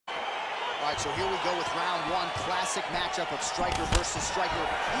All right, so here we go with round one. Classic matchup of striker versus striker.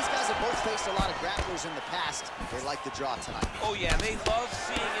 These guys have both faced a lot of grapplers in the past. They like the draw tonight. Oh, yeah, they love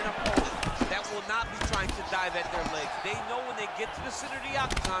seeing an opponent that will not be trying to dive at their legs. They know when they get to the center of the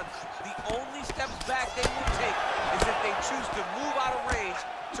octagon, the only steps back they will take is if they choose to move out of range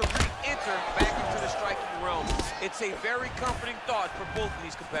to re-enter back into the striking realm. It's a very comforting thought for both of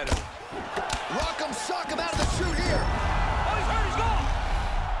these competitors. Rock'em sock him out of the chute here.